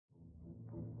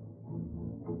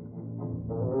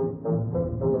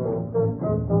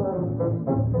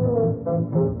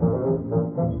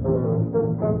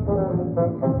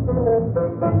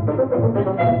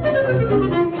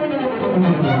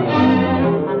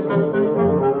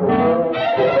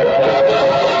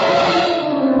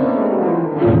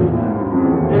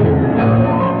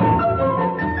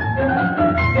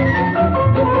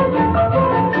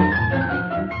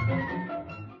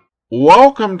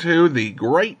Welcome to the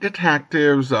Great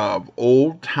Detectives of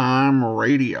Old Time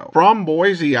Radio. From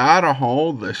Boise,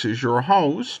 Idaho, this is your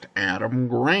host, Adam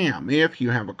Graham. If you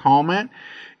have a comment,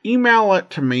 email it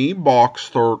to me,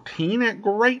 box13 at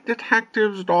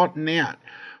greatdetectives.net.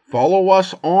 Follow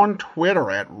us on Twitter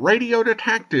at Radio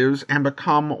Detectives and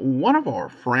become one of our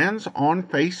friends on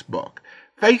Facebook.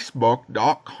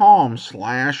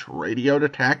 Facebook.com/Radio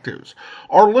Detectives.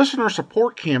 Our listener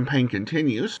support campaign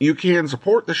continues. You can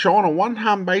support the show on a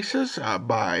one-time basis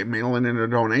by mailing in a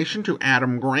donation to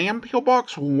Adam Graham, P.O.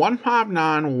 Box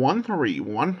 15913,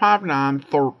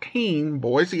 15913,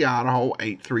 Boise, Idaho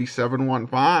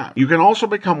 83715. You can also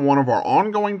become one of our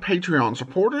ongoing Patreon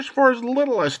supporters for as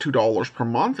little as $2 per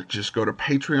month. Just go to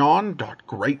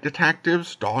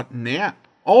patreon.greatdetectives.net.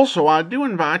 Also, I do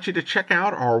invite you to check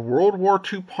out our World War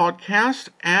II podcast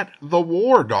at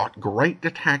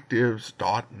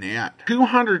thewar.greatdetectives.net.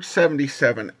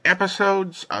 277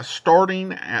 episodes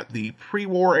starting at the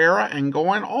pre-war era and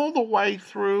going all the way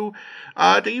through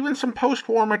to even some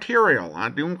post-war material. I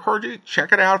do encourage you to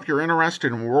check it out if you're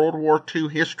interested in World War II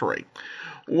history.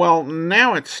 Well,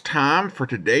 now it's time for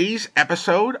today's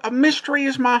episode of Mystery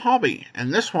is My Hobby,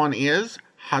 and this one is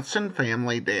Hudson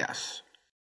Family Deaths.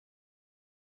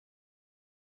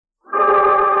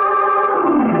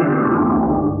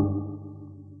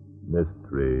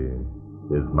 Mystery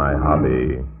is my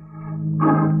hobby.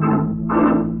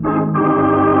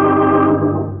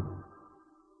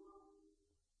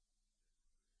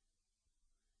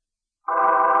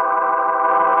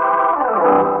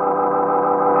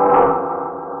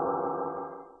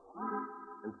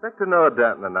 Inspector Noah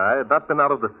Danton and I had not been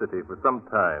out of the city for some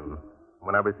time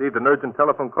when I received an urgent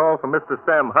telephone call from Mr.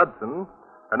 Sam Hudson,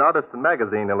 an artist and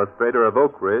magazine illustrator of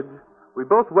Oak Ridge. We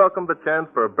both welcomed the chance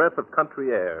for a breath of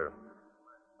country air.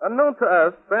 Unknown to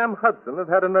us, Sam Hudson had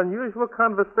had an unusual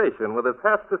conversation with his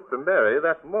half-sister Mary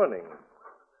that morning.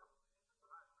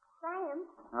 Sam?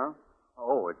 Huh?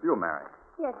 Oh, it's you, Mary.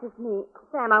 Yes, it's me.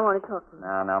 Sam, I want to talk to you.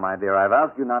 Now, my dear, I've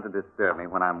asked you not to disturb me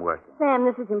when I'm working. Sam,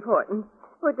 this is important.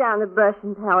 Put down the brush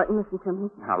and palette and listen to me.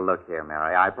 Now, look here,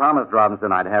 Mary. I promised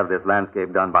Robinson I'd have this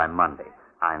landscape done by Monday.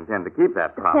 I intend to keep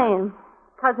that promise. Sam,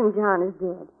 Cousin John is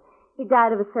dead. He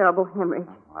died of a cerebral hemorrhage.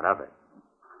 What of it?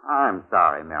 I'm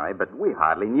sorry, Mary, but we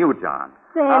hardly knew John.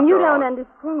 Sam, you don't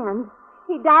understand.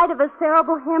 He died of a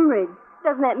cerebral hemorrhage.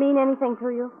 Doesn't that mean anything to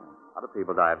you? A lot of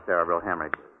people die of cerebral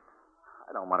hemorrhages.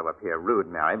 I don't want to appear rude,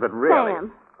 Mary, but really...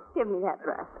 Sam, give me that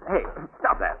brush. Hey,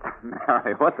 stop that.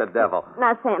 Mary, what the devil?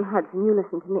 Now, Sam Hudson, you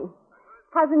listen to me.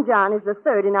 Cousin John is the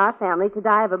third in our family to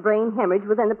die of a brain hemorrhage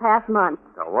within the past month.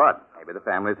 So what? Maybe the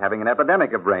family's having an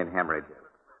epidemic of brain hemorrhages.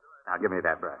 Now, give me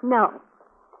that brush. No.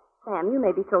 Sam, you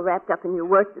may be so wrapped up in your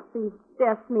work that these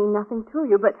deaths mean nothing to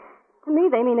you, but to me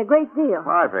they mean a great deal.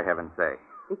 Why, for heaven's sake?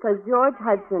 Because George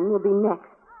Hudson will be next.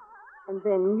 And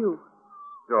then you.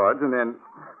 George, and then...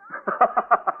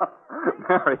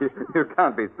 Mary, you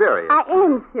can't be serious. I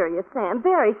am serious, Sam.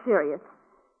 Very serious.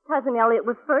 Cousin Elliot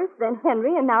was first, then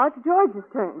Henry, and now it's George's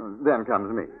turn. Then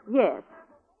comes me. Yes.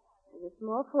 There's a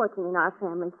small fortune in our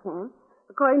family, Sam.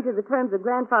 According to the terms of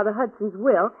Grandfather Hudson's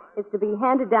will, it's to be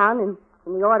handed down in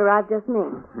the order I've just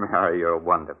named. Mary, you're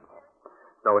wonderful.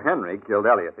 So Henry killed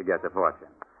Elliot to get the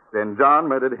fortune. Then John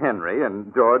murdered Henry,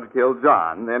 and George killed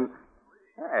John. Then,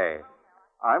 hey,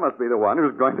 I must be the one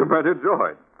who's going to murder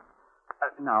George.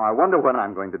 Now, I wonder when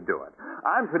I'm going to do it.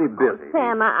 I'm pretty busy. Oh,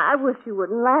 Sam, I wish you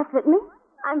wouldn't laugh at me.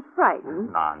 I'm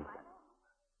frightened. Nonsense.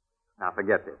 Now,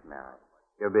 forget this, Mary.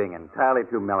 You're being entirely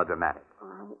too melodramatic.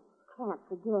 I can't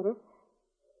forget it.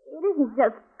 It isn't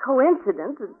just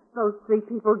coincidence that those three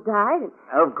people died.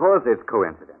 Of course it's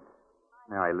coincidence.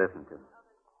 Mary, listen to me.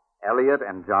 Elliot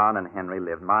and John and Henry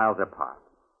lived miles apart.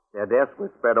 Their deaths were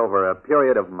spread over a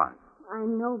period of months. I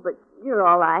know, but you're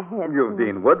all I had. You've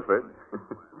Dean Woodford.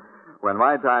 When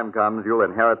my time comes, you'll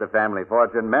inherit the family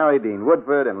fortune, marry Dean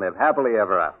Woodford, and live happily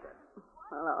ever after.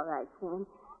 Well, all right, Sam.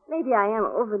 Maybe I am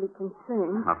overly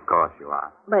concerned. Of course you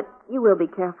are. But you will be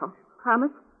careful.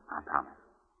 Promise? I promise.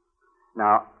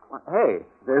 Now, hey,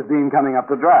 there's Dean coming up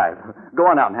the drive. Go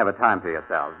on out and have a time for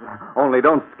yourselves. Only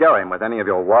don't scare him with any of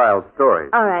your wild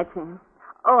stories. All right, Sam.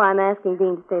 Oh, I'm asking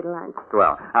Dean to stay to lunch.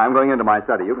 Well, I'm going into my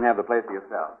study. You can have the place to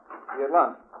yourself. See you at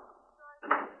lunch.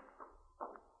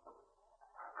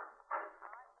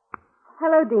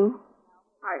 Hello, Dean.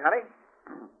 Hi, honey.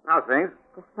 How's things?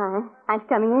 Just fine. Thanks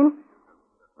for coming in.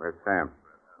 Where's Sam?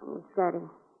 In his study.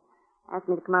 Asked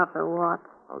me to come out for a walk.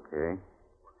 Okay.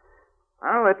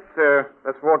 Well,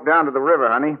 let's walk down to the river,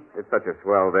 honey. It's such a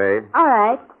swell day. All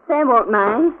right. Sam won't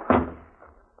mind. I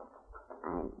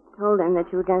told him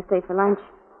that you were going to stay for lunch.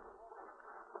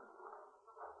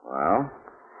 Well?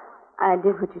 I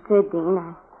did what you said, Dean.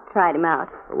 I tried him out.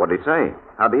 What did he say?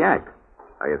 How'd he act?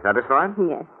 Are you satisfied?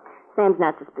 Yes. Sam's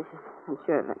not suspicious. I'm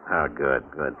sure of it. Oh, good,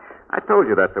 good. I told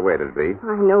you that's the way it'd be.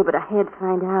 I know, but I had to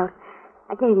find out.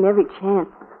 I gave him every chance.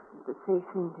 It's the safe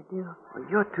thing to do. Well,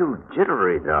 you're too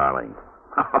jittery, darling.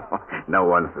 No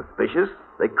one's suspicious.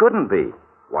 They couldn't be.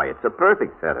 Why, it's a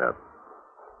perfect setup.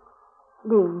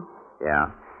 Dean.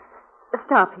 Yeah?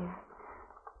 Stop here.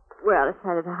 We're out of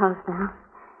sight of the house now.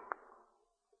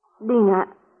 Dean,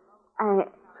 I...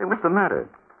 Say, what's the matter?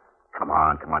 Come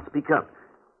on, speak up.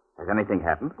 Has anything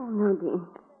happened? Oh, no, Dean.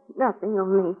 Nothing,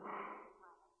 only...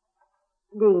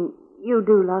 Dean, you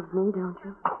do love me, don't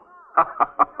you?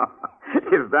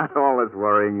 Is that all that's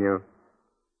worrying you?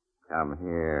 Come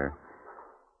here.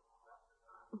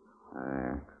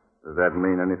 Does that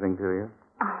mean anything to you?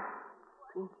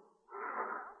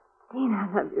 Dean, I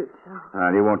love you so.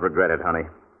 You won't regret it, honey.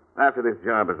 After this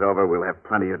job is over, we'll have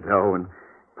plenty of dough and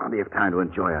plenty of time to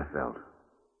enjoy ourselves.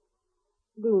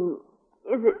 Dean,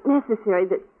 is it necessary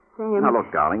that Sam... Now,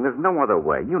 look, darling, there's no other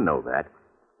way. You know that.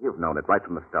 You've known it right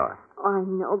from the start. Oh, I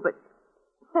know, but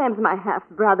Sam's my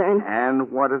half-brother, and...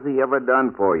 And what has he ever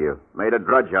done for you? Made a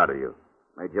drudge out of you.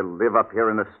 Made you live up here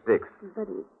in the sticks. But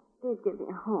he did give me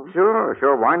a home.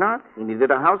 Sure. Why not? He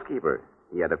needed a housekeeper.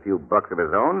 He had a few bucks of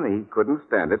his own. He couldn't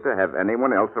stand it to have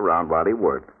anyone else around while he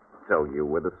worked. So you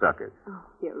were the sucker. Oh,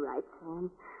 you're right, Sam.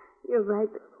 You're right,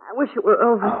 but I wish it were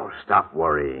over. Oh, stop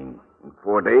worrying. In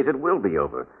 4 days, it will be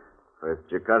over. First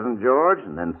your cousin George,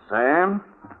 and then Sam.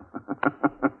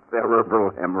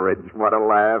 Cerebral hemorrhage. What a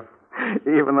laugh.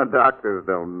 Even the doctors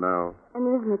don't know. And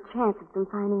there isn't a chance of them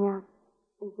finding out,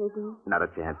 is there, Dean? Not a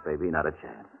chance, baby, not a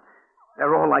chance.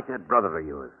 They're all like that brother of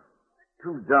yours.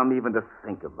 Too dumb even to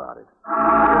think about it.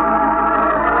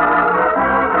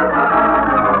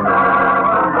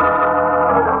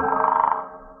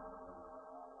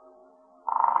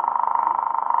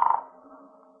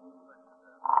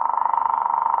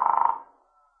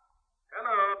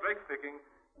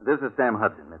 This is Sam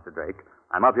Hudson, Mr. Drake.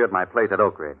 I'm up here at my place at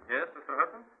Oak Ridge. Yes, Mr.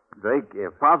 Hudson? Drake,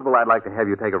 if possible, I'd like to have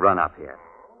you take a run up here.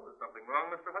 Oh, is something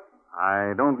wrong, Mr. Hudson?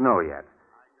 I don't know yet.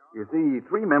 You see,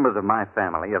 3 members of my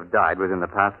family have died within the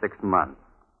past 6 months.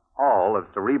 All of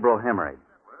cerebral hemorrhage.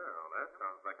 Well, that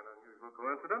sounds like an unusual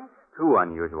coincidence. Too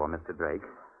unusual, Mr. Drake.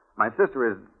 My sister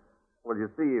is... Well,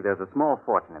 you see, there's a small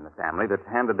fortune in the family that's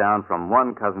handed down from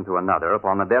one cousin to another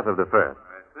upon the death of the first.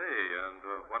 I see. And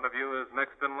one of you is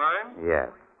next in line? Yes.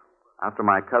 After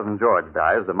my cousin George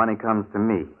dies, the money comes to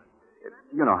me.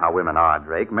 You know how women are,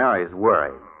 Drake. Mary's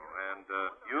worried. Oh, and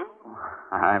you?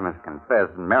 I must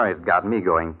confess, Mary's got me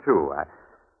going, too. I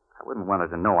wouldn't want her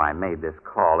to know I made this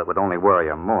call. It would only worry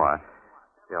her more.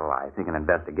 Still, I think an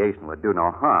investigation would do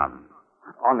no harm.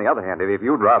 On the other hand, if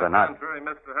you'd rather not... Contrary,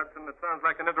 Mr. Hudson, it sounds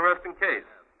like an interesting case.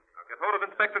 I'll get hold of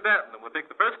Inspector Danton, and we'll take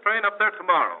the first train up there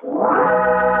tomorrow.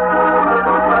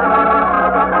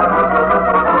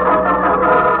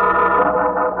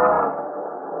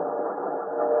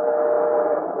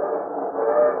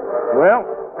 Well,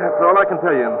 that's all I can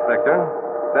tell you, Inspector.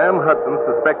 Sam Hudson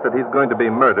suspects that he's going to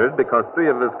be murdered because 3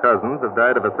 of his cousins have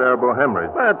died of a cerebral hemorrhage.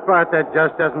 That part that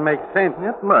just doesn't make sense.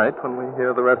 It might when we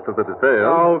hear the rest of the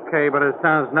details. Okay, but it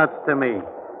sounds nuts to me.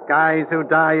 Guys who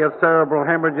die of cerebral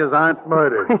hemorrhages aren't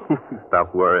murdered.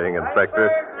 Stop worrying, Inspector.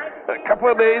 A couple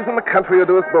of days in the country will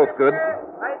do us both good.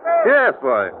 Yes,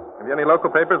 boy. Have you any local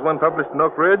papers, one published in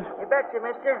Oak Ridge? You betcha,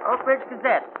 mister. Oak Ridge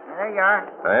Gazette. There you are.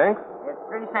 Thanks. It's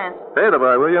 3 cents. Pay the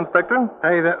boy, will you, Inspector?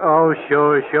 Hey, oh,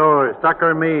 sure.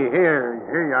 Sucker me. Here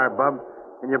you are, Bub.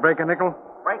 Can you break a nickel?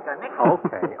 Break a nickel.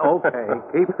 Okay.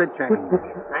 Keep the change.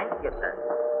 Thank you, sir.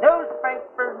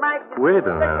 Newspapers, magazines, Wait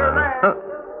a minute. stickers, Huh.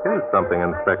 Here's something,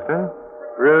 Inspector.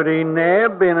 Rudy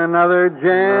Nebb in another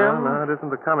jam? No, it isn't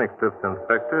the comic strips,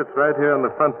 Inspector. It's right here on the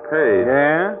front page.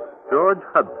 Yeah? George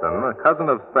Hudson, a cousin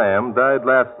of Sam, died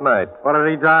last night. What did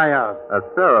he die of? A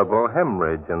cerebral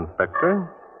hemorrhage, Inspector.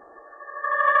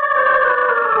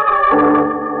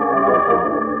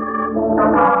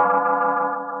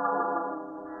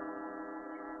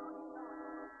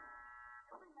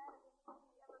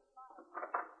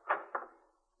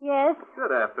 Yes?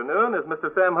 Good afternoon. Is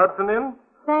Mr. Sam Hudson in?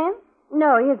 Sam?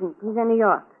 No, he isn't. He's in New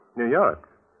York. New York.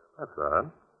 That's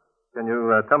odd. Can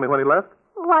you tell me when he left?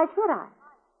 Why should I?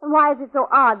 And why is it so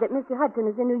odd that Mr. Hudson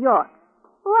is in New York?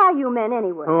 Who are you men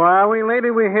anyway? Who are we,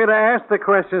 lady? We're here to ask the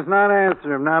questions, not answer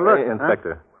them. Now, look. Hey,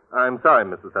 Inspector. I'm sorry,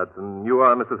 Mrs. Hudson. You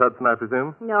are Mrs. Hudson, I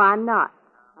presume? No, I'm not.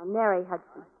 I'm Mary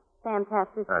Hudson, Sam's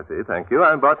half-sister. I see. Thank you.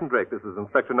 I'm Barton Drake. This is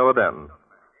Inspector Noah Danton.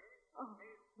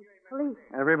 Police.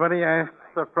 Everybody acts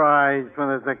surprised when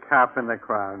there's a cop in the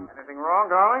crowd. Anything wrong,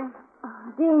 darling?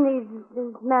 Oh, Dean,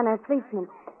 these men are policemen.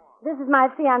 This is my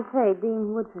fiancé,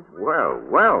 Dean Woodford. Well,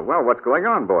 what's going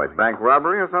on, boys? Bank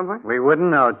robbery or something? We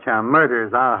wouldn't know, chum.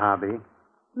 Murder's our hobby.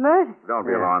 Murder? Don't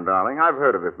be alarmed, darling. I've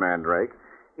heard of this man, Drake.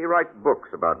 He writes books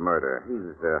about murder.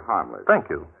 He's harmless. Thank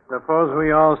you. Suppose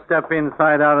we all step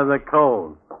inside out of the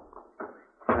cold.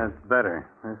 That's better.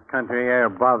 This country air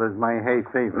bothers my hay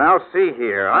fever. Now, see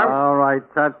here. All right,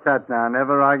 tut now.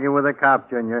 Never argue with a cop,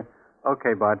 Junior.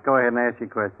 Okay, Bart, go ahead and ask your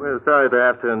question. We're sorry to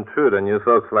have to intrude on you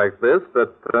folks like this,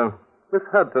 but, Miss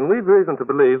Hudson, we've reason to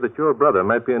believe that your brother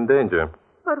might be in danger.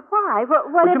 But why? What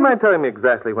Would you mind telling me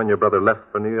exactly when your brother left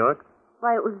for New York?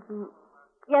 Why, it was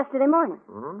yesterday morning.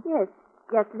 Hmm? Yes,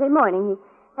 yesterday morning.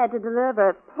 He had to deliver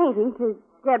a painting to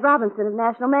Jed Robinson of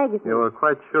National Magazine. You were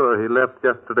quite sure he left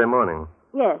yesterday morning?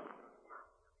 Yes.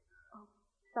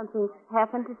 Something's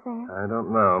happened to Sam? I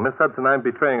don't know. Miss Hudson, I'm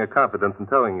betraying a confidence in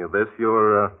telling you this.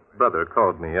 Your brother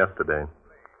called me yesterday.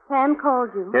 Sam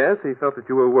called you? Yes, he felt that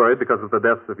you were worried because of the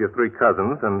deaths of your 3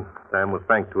 cousins, and Sam was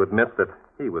frank to admit that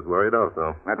he was worried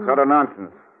also. That's utter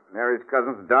nonsense. Mary's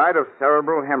cousins died of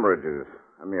cerebral hemorrhages.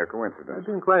 A mere coincidence. I'd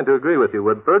be inclined to agree with you,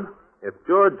 Woodford. If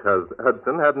George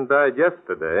Hudson hadn't died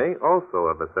yesterday, also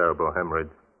of a cerebral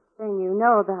hemorrhage. Then you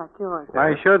know about George.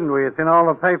 Why shouldn't we? It's in all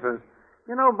the papers.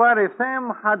 You know, Bart, if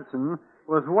Sam Hudson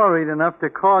was worried enough to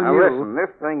call Now, you... listen, this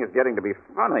thing is getting to be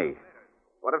funny.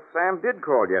 What if Sam did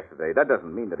call yesterday? That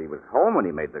doesn't mean that he was home when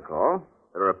he made the call.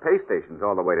 There are pay stations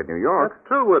all the way to New York. That's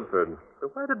true, Woodford.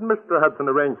 But why did Mr. Hudson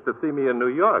arrange to see me in New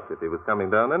York if he was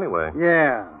coming down anyway?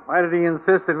 Yeah. Why did he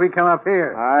insist that we come up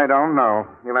here? I don't know.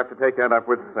 You'll have to take that up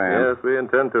with Sam. Yes, we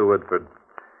intend to, Woodford.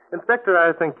 Inspector,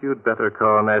 I think you'd better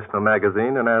call National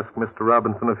Magazine and ask Mr.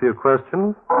 Robinson a few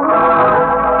questions.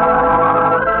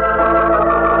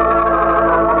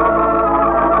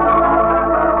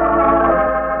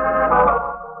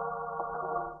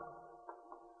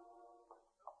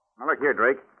 Now, look here,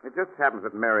 Drake. It just happens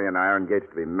that Mary and I are engaged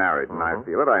to be married, and I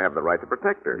feel that I have the right to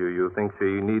protect her. Do you think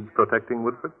she needs protecting,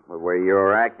 Woodford? The way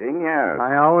you're acting, yes.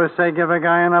 I always say give a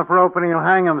guy enough rope and he'll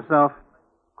hang himself.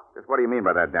 Just what do you mean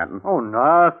by that, Danton? Oh,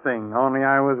 nothing. Only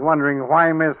I was wondering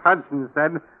why Miss Hudson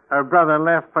said her brother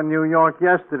left for New York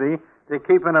yesterday to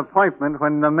keep an appointment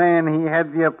when the man he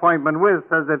had the appointment with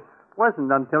says it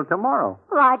wasn't until tomorrow.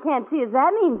 Well, I can't see as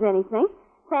that means anything.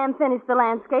 Sam finished the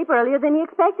landscape earlier than he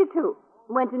expected to.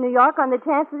 Went to New York on the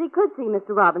chance that he could see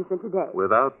Mr. Robinson today.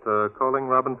 Without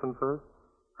calling Robinson first?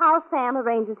 How Sam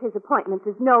arranges his appointments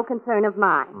is no concern of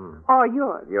mine. Or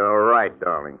yours. You're right,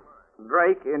 darling.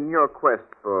 Drake, in your quest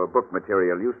for book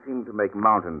material, you seem to make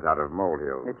mountains out of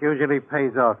molehills. It usually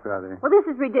pays off, brother. Well, this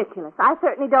is ridiculous. I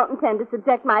certainly don't intend to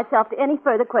subject myself to any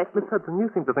further questions. Miss Hudson,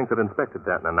 you seem to think that Inspector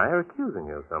Danton and I are accusing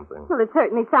you of something. Well, it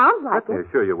certainly sounds like Let me it.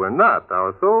 assure you we're not.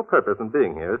 Our sole purpose in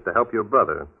being here is to help your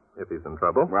brother, if he's in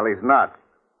trouble. Well, he's not.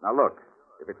 Now, look,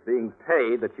 if it's being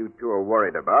paid that you two are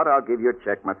worried about, I'll give you a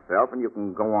check myself, and you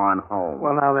can go on home.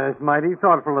 Well, now, that's mighty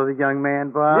thoughtful of the young man,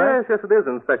 Bart. Yes, it is,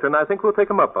 Inspector, and I think we'll take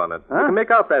him up on it. Huh? We can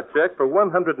make out that check for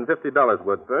 $150,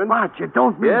 Woodford. Bart, you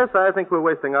don't mean... Yes, I think we're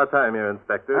wasting our time here,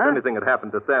 Inspector. Huh? If anything had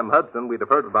happened to Sam Hudson, we'd have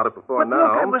heard about it before But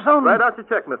now. look, it was only- Write out your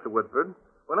check, Mr. Woodford.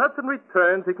 When Hudson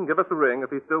returns, he can give us a ring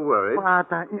if he's still worried. Bart,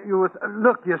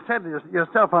 look, you said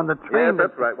yourself on the train... Yes,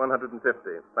 that's right, $150.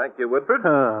 Thank you, Woodford.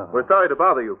 Oh. We're sorry to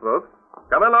bother you folks.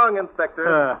 Come along,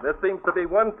 Inspector. This seems to be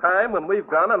one time when we've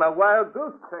gone on a wild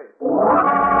goose chase.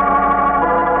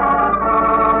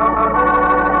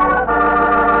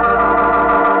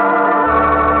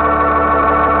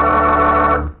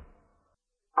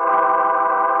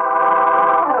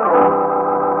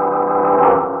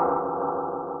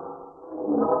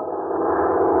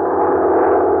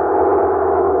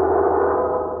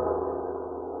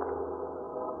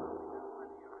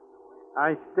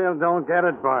 I still don't get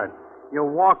it, Bart. You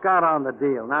walk out on the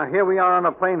deal. Now, here we are on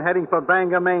a plane heading for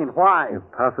Bangor, Maine. Why? If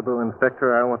possible, Inspector,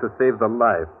 I want to save the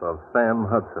life of Sam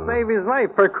Hudson. Save his life.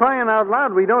 For crying out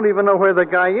loud, we don't even know where the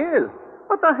guy is.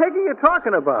 What the heck are you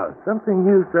talking about? Something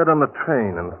you said on the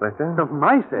train, Inspector. Of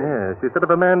my say. Yes, you said if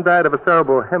a man died of a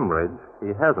cerebral hemorrhage,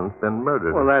 he hasn't been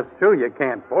murdered. Well, that's true. You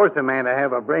can't force a man to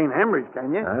have a brain hemorrhage,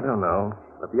 can you? I don't know.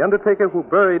 But the undertaker who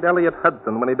buried Elliot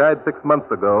Hudson when he died 6 months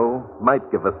ago might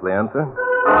give us the answer.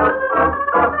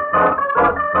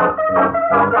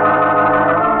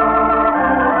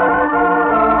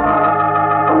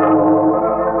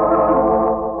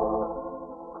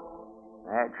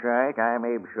 That's right. I'm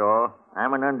Abe Shaw.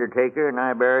 I'm an undertaker, and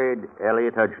I buried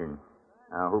Elliot Hudson.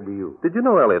 Now, who be you? Did you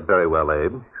know Elliot very well,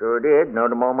 Abe? Sure did.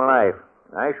 Knowed him all my life.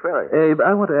 Nice fella. Abe,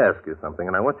 I want to ask you something,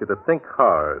 and I want you to think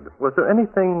hard. Was there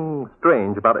anything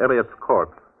strange about Elliot's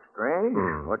corpse? Strange?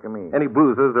 What do you mean? Any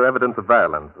bruises or evidence of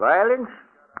violence? Violence?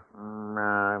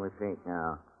 No, let me think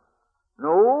now.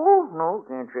 No,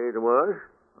 can't say there was.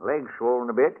 Legs swollen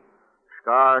a bit.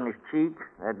 Scar on his cheek.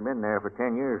 Hadn't been there for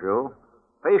 10 years, though.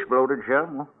 Face bloated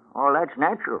some. All that's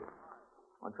natural.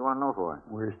 What you want to know for?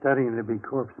 We're studying to be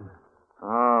corpses.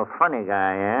 Oh, funny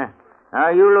guy, eh? Now,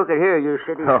 you look at here, you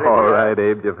city slicker. All right,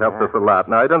 Abe, you've helped us a lot.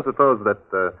 Now, I don't suppose that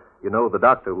you know the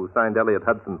doctor who signed Elliot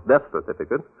Hudson's death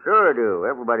certificate. Sure do.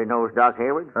 Everybody knows Doc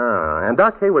Hayward. And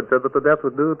Doc Hayward said that the death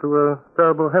was due to a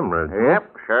cerebral hemorrhage. Yep,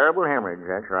 cerebral hemorrhage,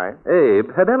 that's right.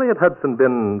 Abe, had Elliot Hudson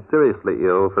been seriously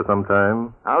ill for some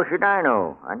time? How should I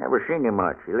know? I never seen him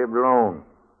much. He lived alone.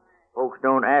 Folks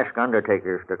don't ask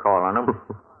undertakers to call on him.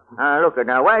 Look,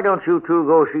 now, why don't you two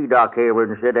go see Doc Hayward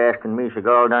instead of asking me so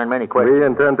darn many questions? We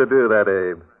intend to do that,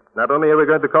 Abe. Not only are we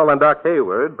going to call on Doc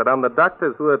Hayward, but on the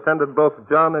doctors who attended both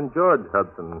John and George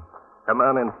Hudson. Come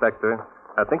on, Inspector.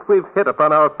 I think we've hit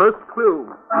upon our first clue.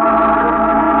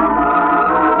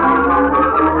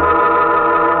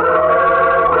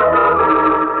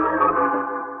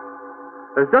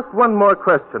 There's just one more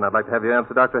question I'd like to have you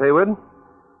answer, Dr. Hayward.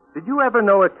 Did you ever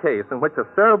know a case in which a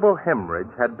cerebral hemorrhage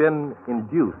had been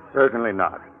induced? Certainly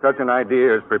not. Such an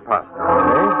idea is preposterous.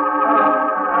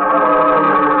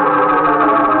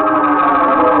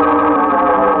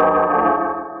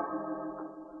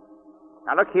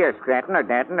 Now, look here, Scranton or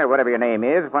Danton or whatever your name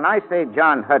is. When I say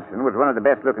John Hudson was one of the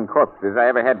best-looking corpses I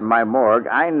ever had in my morgue,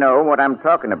 I know what I'm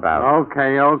talking about.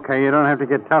 Okay. You don't have to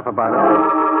get tough about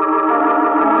it.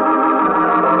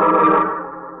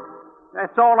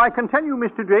 That's all I can tell you,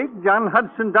 Mr. Drake. John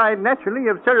Hudson died naturally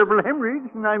of cerebral hemorrhage,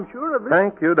 and I'm sure of it.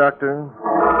 Thank you, Doctor.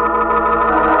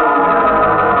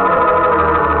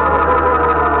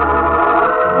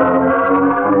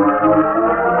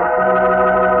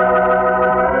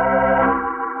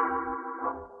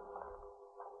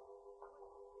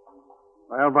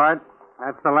 Well, Bart,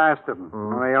 that's the last of them.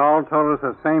 They all told us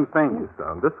the same thing. You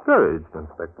sound discouraged,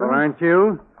 Inspector. Well, aren't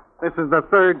you? This is the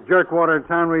third jerkwater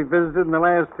town we visited in the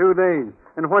last 2 days.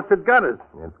 And what's it got us?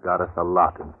 It's got us a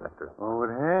lot, Inspector. Oh, it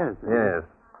has? Yes.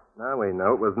 Now we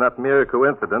know it was not mere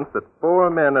coincidence that 4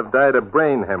 men have died of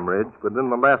brain hemorrhage within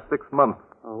the last 6 months.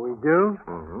 Oh, we do?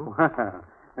 Mm-hmm. Well,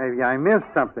 maybe I missed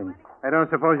something. I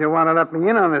don't suppose you want to let me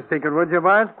in on the secret, would you,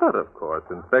 Bart? But of course,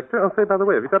 Inspector. Oh, say, by the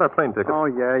way, have you got our plane ticket? Oh,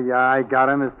 yeah, I got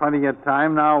him. There's plenty of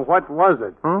time. Now, what was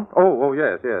it? Oh,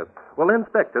 yes. Well,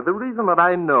 Inspector, the reason that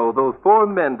I know those 4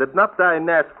 men did not die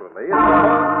naturally is...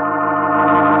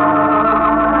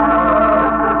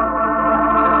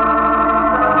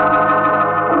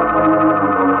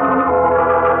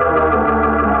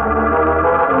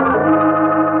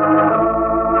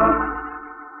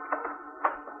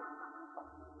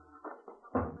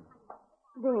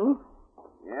 Dean,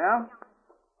 Yeah?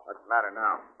 What's the matter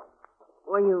now?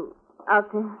 were you out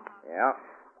there? Yeah.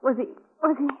 Was he...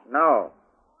 No.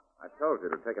 I told you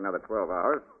it'll take another 12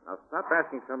 hours. Now stop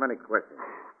asking so many questions.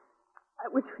 I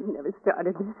wish we'd never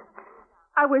started this.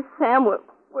 I wish Sam would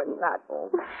not... Oh,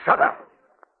 shut up.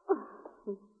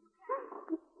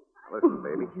 Listen,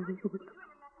 baby.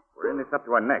 We're in this up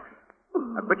to our necks.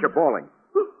 Now quit your bawling.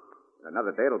 In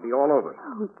another day, it'll be all over.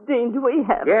 Oh, Dean, do we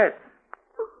have... Yes.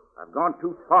 I've gone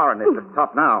too far in this to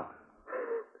stop now.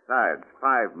 Besides,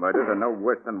 5 murders are no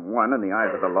worse than 1 in the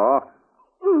eyes of the law.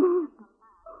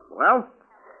 Well,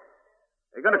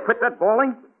 you going to quit that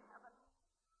bawling?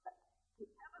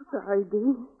 Sorry,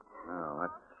 Dean. Oh,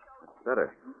 that's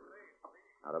better.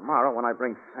 Now, tomorrow, when I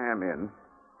bring Sam in,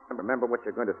 remember what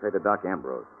you're going to say to Doc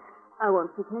Ambrose. I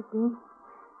won't forget, Dean.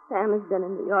 Sam has been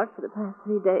in New York for the past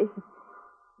 3 days.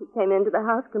 He came into the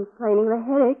house complaining of a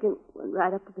headache and went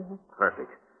right up to bed.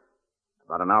 Perfect.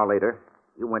 About an hour later,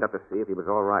 you went up to see if he was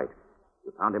all right.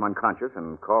 You found him unconscious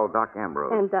and called Doc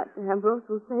Ambrose. And Dr. Ambrose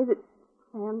will say that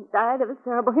Sam died of a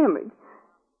cerebral hemorrhage.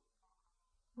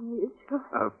 Are you sure?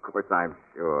 Of course I'm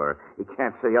sure. He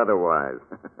can't say otherwise.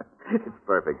 It's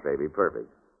perfect, baby, perfect.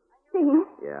 Dean,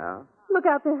 Yeah? look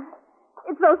out there.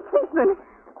 It's those policemen.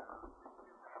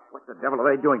 What the devil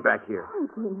are they doing back here? Oh,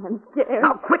 Dean, I'm scared.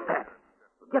 Now, quit that!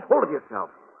 Get hold of yourself.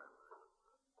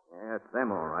 Yeah, it's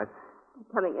them, all right.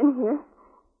 They're coming in here.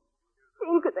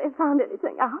 Dean, could they have found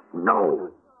anything out?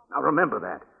 No. Now, remember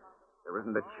that. There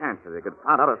isn't a chance that they could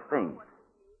find out a thing.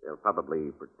 They'll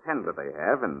probably pretend that they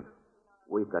have, and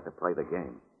we've got to play the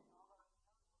game.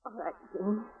 All right,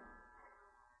 Dean.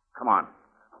 Come on.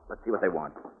 Let's see what they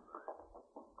want.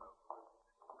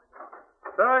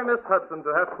 Sorry, Miss Hudson,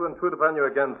 to have to intrude upon you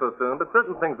again so soon, but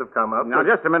certain things have come up. Now,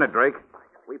 just a minute, Drake.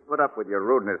 We put up with your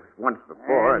rudeness once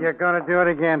before. And you're going to do it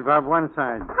again, Bob, one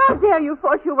side. How dare you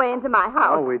force your way into my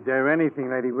house? Oh, we'd dare anything,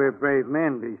 lady. We're brave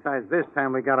men. Besides, this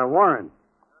time we got a warrant.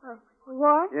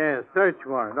 What? Yeah, search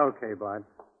warrant. Okay, Bart.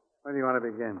 Where do you want to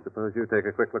begin? Suppose you take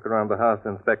a quick look around the house,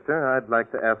 Inspector. I'd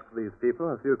like to ask these people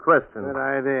a few questions. Good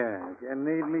idea. You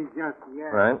need me just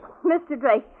yet. Right. Mr.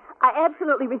 Drake, I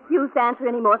absolutely refuse to answer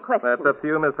any more questions. That's up to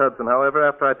you, Miss Hudson. However,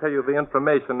 after I tell you the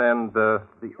information and the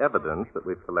evidence that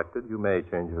we've collected, you may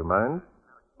change your mind.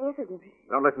 Evidence?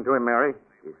 Don't listen to him, Mary.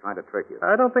 He's trying to trick you.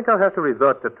 I don't think I'll have to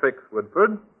resort to tricks,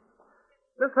 Woodford.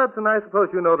 Miss Hudson, I suppose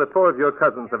you know that 4 of your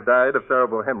cousins have died of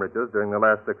cerebral hemorrhages during the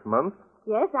last 6 months.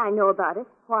 Yes, I know about it.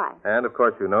 Why? And, of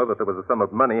course, you know that there was a sum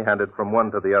of money handed from one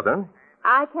to the other.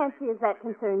 I can't see as that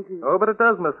concerns you. Oh, but it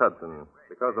does, Miss Hudson,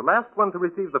 because the last one to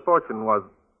receive the fortune was,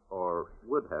 or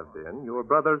would have been, your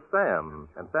brother Sam.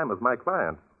 And Sam is my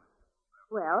client.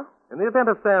 Well? In the event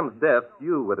of Sam's death,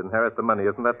 you would inherit the money,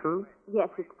 isn't that true? Yes,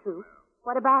 it's true.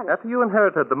 What about it? After you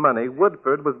inherited the money,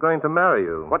 Woodford was going to marry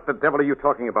you. What the devil are you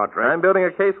talking about, Drake? I'm building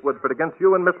a case, Woodford, against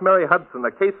you and Miss Mary Hudson,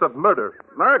 a case of murder.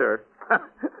 Murder?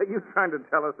 Are you trying to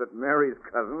tell us that Mary's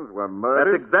cousins were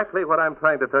murdered? That's exactly what I'm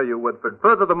trying to tell you, Woodford.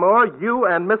 Furthermore, you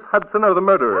and Miss Hudson are the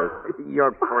murderers.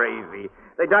 You're crazy.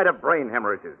 They died of brain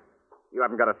hemorrhages. You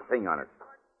haven't got a thing on it.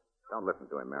 Don't listen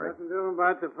to him, Mary. Nothing to do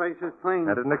about the place is clean.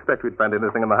 I didn't expect we'd find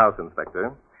anything in the house,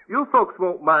 Inspector. You folks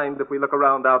won't mind if we look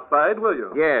around outside, will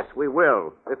you? Yes, we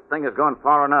will. This thing has gone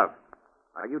far enough.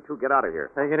 Now, you two get out of here.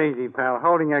 Take it easy, pal.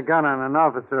 Holding a gun on an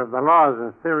officer of the law is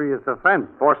a serious offense.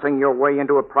 Forcing your way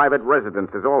into a private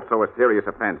residence is also a serious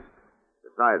offense.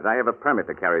 Besides, I have a permit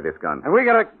to carry this gun. And we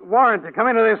got a warrant to come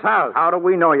into this house. How do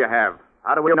we know you have?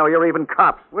 How do we know you're even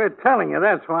cops? We're telling you,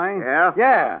 that's why. Yeah?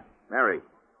 Yeah. Mary,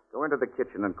 go into the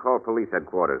kitchen and call police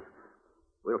headquarters.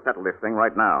 We'll settle this thing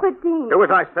right now. But, Dean... Do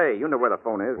as I say. You know where the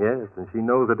phone is. Yes, and she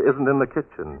knows it isn't in the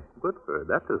kitchen. Woodford,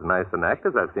 that's as nice an act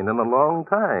as I've seen in a long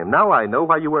time. Now I know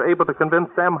why you were able to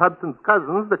convince Sam Hudson's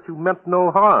cousins that you meant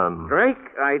no harm. Drake,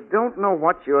 I don't know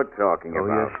what you're talking Oh,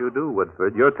 about. yes, you do,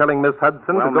 Woodford. You're telling Miss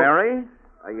Hudson Well, to go... Mary,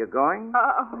 are you going?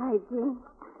 All right, Dean.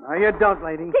 No, you don't,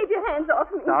 lady. Keep your hands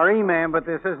off me. Sorry, ma'am, but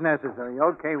this is necessary.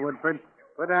 Okay, Woodford.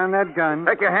 Put down that gun.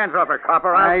 Take your hands off her,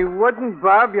 copper. I wouldn't,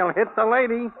 Bob. You'll hit the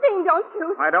lady. Dean, don't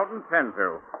shoot. I don't intend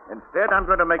to. Instead, I'm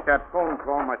going to make that phone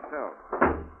call myself.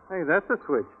 Hey, that's a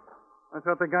switch. I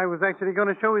thought the guy was actually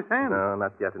going to show his hand. No,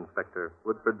 not yet, Inspector.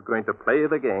 Woodford's going to play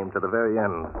the game to the very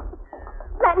end.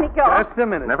 Let me go. Just a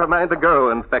minute. Never mind the girl,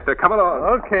 Inspector. Come along.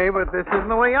 Okay, but this isn't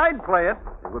the way I'd play it.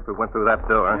 Woodford went through that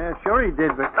door. Yeah, sure he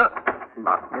did, but...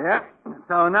 Locked. Yeah.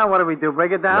 So now what do we do?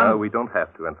 Break it down? No, we don't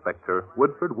have to, Inspector.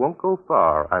 Woodford won't go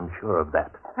far. I'm sure of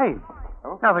that. Hey,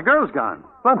 now the girl's gone.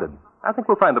 Splendid. I think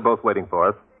we'll find them both waiting for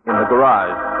us in the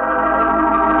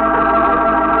garage.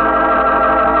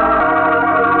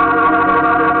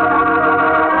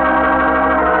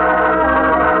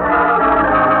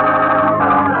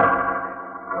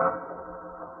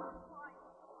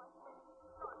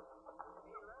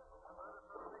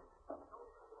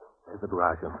 There's the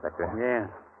garage, Inspector. Yeah.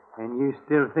 And you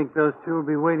still think those two will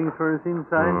be waiting for us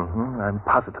inside? Mm-hmm. I'm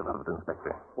positive of it,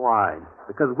 Inspector. Why?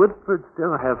 Because Woodford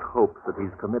still has hopes that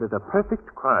he's committed a perfect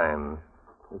crime.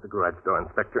 Here's the garage door,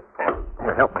 Inspector.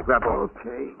 Here, help me grab hold.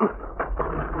 Okay.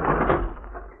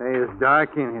 Hey, it's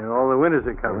dark in here. All the windows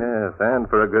are covered. Yes, and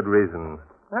for a good reason.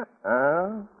 There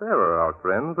are our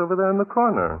friends over there in the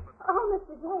corner. Oh,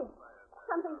 Mr. Drake,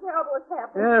 something terrible has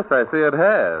happened. Yes, I see it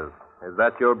has. Is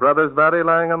that your brother's body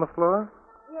lying on the floor?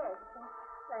 Yes,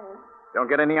 Sam. Don't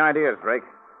get any ideas, Drake.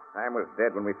 Sam was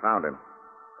dead when we found him.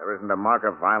 There isn't a mark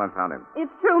of violence on him.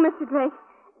 It's true, Mr. Drake.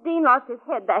 Dean lost his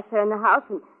head back there in the house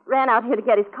and ran out here to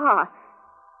get his car.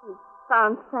 He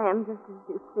found Sam just as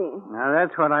you see. Now,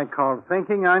 that's what I call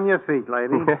thinking on your feet,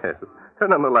 lady. Yes.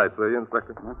 Turn on the lights, will you,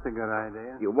 Inspector? That's a good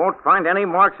idea. You won't find any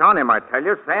marks on him, I tell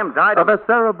you. Sam died Of a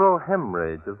cerebral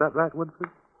hemorrhage. Is that right, Woodford?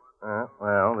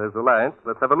 Well, there's the lights.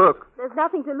 Let's have a look. There's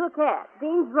nothing to look at.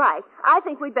 Dean's right. I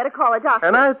think we'd better call a doctor.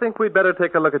 And I think we'd better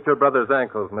take a look at your brother's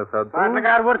ankles, Miss Hudson. Look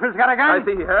out, Woodford's got a gun. I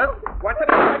see he has. What's it?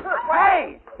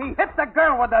 Hey! He hit the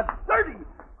girl with a 30.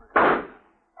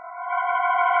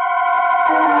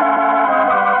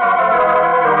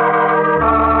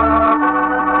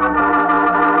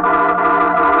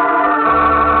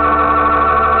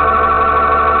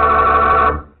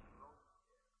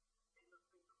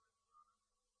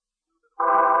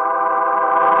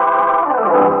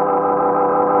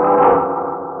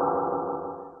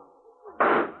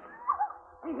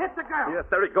 Yes,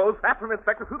 there he goes. After him,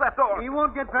 Inspector, through that door. He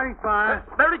won't get very far.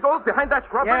 There he goes, behind that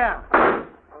shrub. Yeah.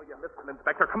 Oh, you missed him,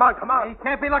 Inspector. Come on, come on. He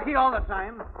can't be lucky all the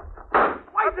time.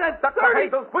 Why that? That's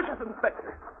behind those bushes,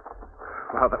 Inspector.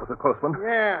 Wow, that was a close one.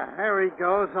 Yeah, there he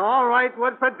goes. All right,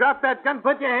 Woodford, drop that gun.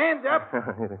 Put your hands up.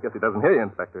 I guess he doesn't hear you,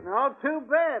 Inspector. No, too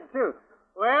bad, too.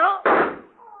 Well,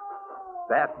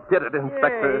 That did it,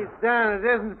 Inspector. Yeah, he's down. It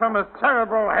isn't from a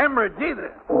cerebral hemorrhage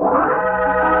either.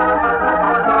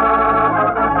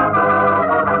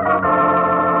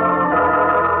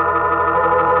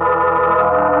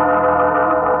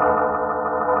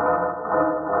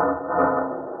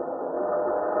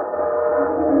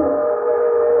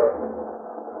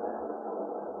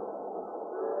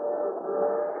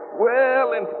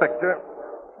 Well, Inspector,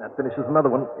 that finishes another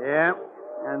one. Yeah,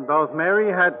 and both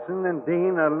Mary Hudson and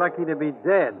Dean are lucky to be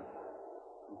dead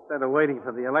instead of waiting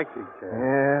for the electric chair.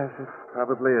 Yes, it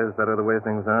probably is better the way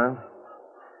things are.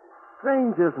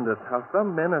 Strange, isn't it, how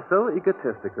some men are so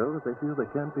egotistical that they feel they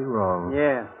can't be wrong.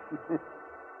 Yeah.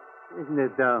 Isn't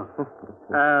it, though?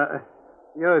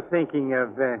 You're thinking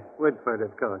of Woodford,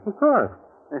 of course. Of course.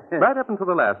 Right up until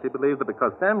the last, he believed that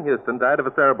because Sam Houston died of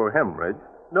a cerebral hemorrhage,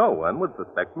 no one would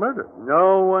suspect murder.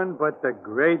 No one but the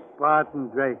great Barton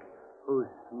Drake, who's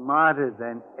smarter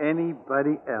than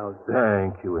anybody else.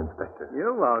 Thank you, Inspector.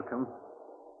 You're welcome.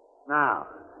 Now,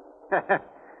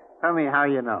 tell me how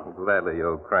you know. Gladly, you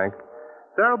old crank.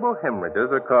 Cerebral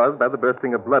hemorrhages are caused by the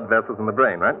bursting of blood vessels in the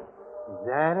brain, right? Is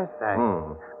that a fact?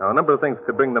 Now, a number of things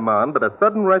could bring them on, but a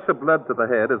sudden rush of blood to the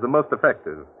head is the most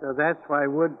effective. So that's why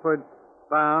Woodford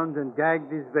bound and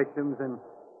gagged his victims and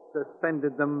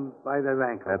suspended them by their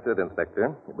ankles. That's it,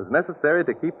 Inspector. It was necessary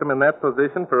to keep them in that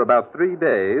position for about 3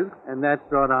 days. And that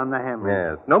brought on the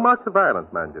hemorrhage. Yes. No marks of violence,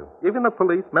 mind you. Even the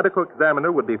police medical examiner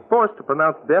would be forced to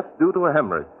pronounce death due to a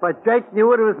hemorrhage. But Drake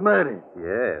knew it was murder.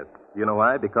 Yes. You know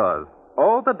why? Because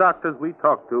all the doctors we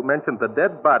talked to mentioned the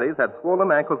dead bodies had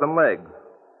swollen ankles and legs.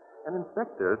 And,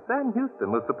 Inspector, Sam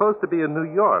Houston was supposed to be in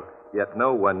New York, yet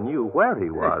no one knew where he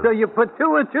was. So you put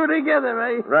two and two together,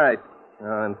 eh? Right.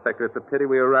 Oh, Inspector, it's a pity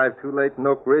we arrived too late in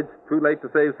Oak Ridge, too late to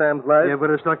save Sam's life. Yeah, but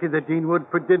it's lucky that Dean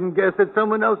Woodford didn't guess that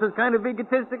someone else is kind of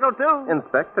egotistical, too.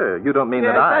 Inspector, you don't mean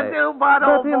yes, that I... Yes, I do, Bart,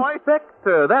 old boy.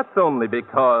 Inspector, that's only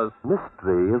because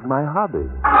mystery is my hobby.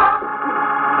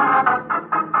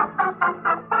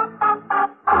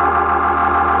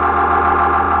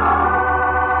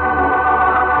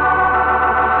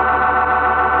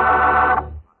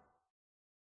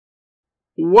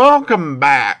 Welcome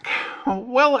back.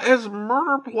 Well, as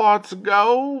murder plots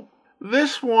go,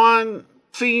 this one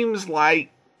seems like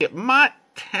it might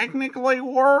technically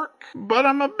work, but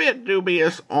I'm a bit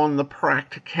dubious on the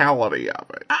practicality of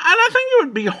it. And I think it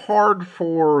would be hard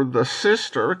for the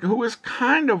sister, who is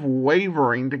kind of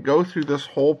wavering to go through this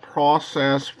whole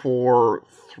process for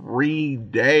 3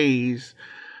 days,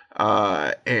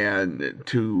 and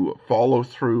to follow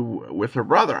through with her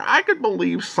brother. I could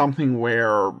believe something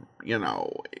where,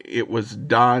 it was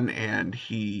done and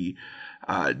he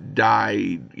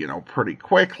died, pretty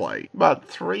quickly. But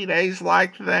 3 days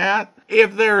like that,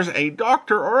 if there's a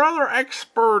doctor or other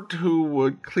expert who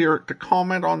would clear it to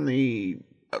comment on the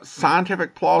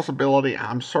scientific plausibility,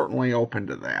 I'm certainly open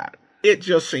to that. It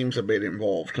just seems a bit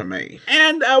involved to me.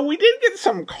 And we did get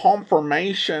some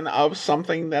confirmation of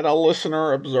something that a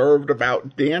listener observed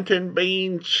about Denton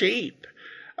being cheap.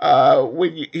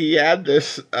 He had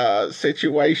this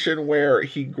situation where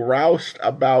he groused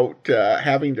about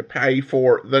having to pay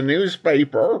for the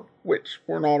newspaper, which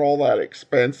were not all that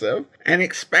expensive, and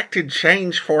expected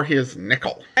change for his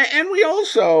nickel. And we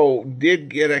also did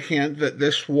get a hint that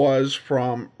this was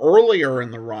from earlier in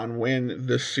the run when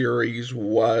the series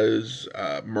was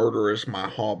Murder is My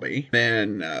Hobby.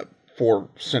 Then for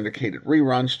syndicated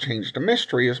reruns, changed to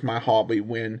Mystery is My Hobby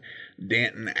when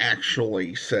Danton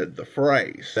actually said the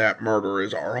phrase, that murder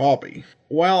is our hobby.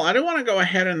 Well, I do want to go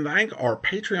ahead and thank our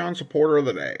Patreon supporter of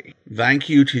the day. Thank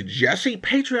you to Jesse,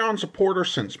 Patreon supporter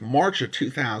since March of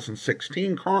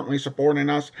 2016, currently supporting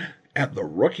us at the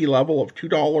rookie level of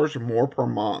 $2 or more per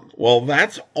month. Well,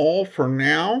 that's all for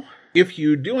now. If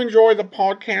you do enjoy the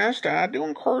podcast, I do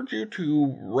encourage you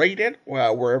to rate it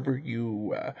wherever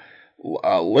you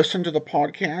listen to the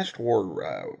podcast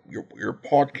or your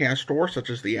podcast store,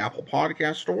 such as the Apple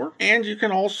Podcast Store. And you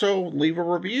can also leave a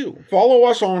review. Follow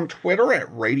us on Twitter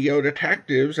at Radio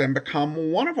Detectives and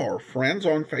become one of our friends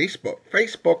on Facebook.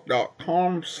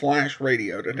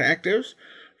 Facebook.com/Radio Detectives.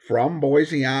 From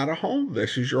Boise, Idaho,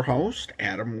 this is your host,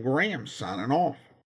 Adam Graham, signing off.